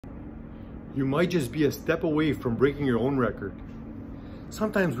You might just be a step away from breaking your own record.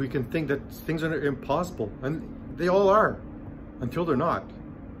 Sometimes we can think that things are impossible, and they all are, until they're not.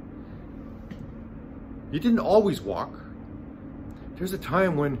 You didn't always walk. There's a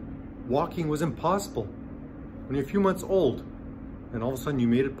time when walking was impossible. When you're a few months old, and all of a sudden you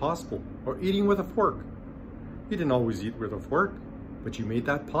made it possible. Or eating with a fork. You didn't always eat with a fork, but you made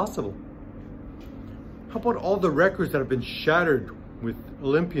that possible. How about all the records that have been shattered with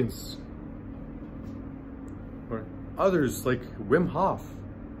Olympians? Or others like Wim Hof,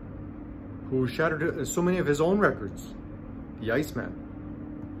 who shattered so many of his own records. The Iceman.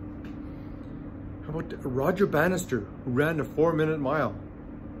 How about Roger Bannister, who ran a 4-minute mile?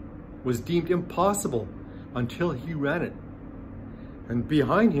 Was deemed impossible until he ran it. And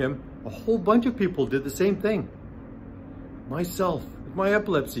behind him, a whole bunch of people did the same thing. Myself, with my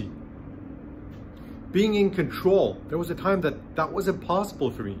epilepsy. Being in control, there was a time that was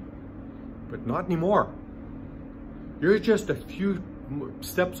impossible for me, but not anymore. You're just a few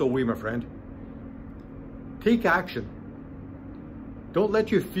steps away, my friend. Take action. Don't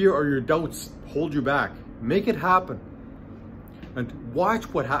let your fear or your doubts hold you back. Make it happen. And watch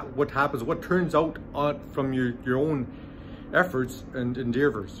what happens, what turns out from your own efforts and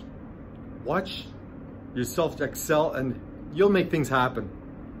endeavors. Watch yourself excel, and you'll make things happen.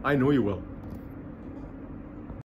 I know you will.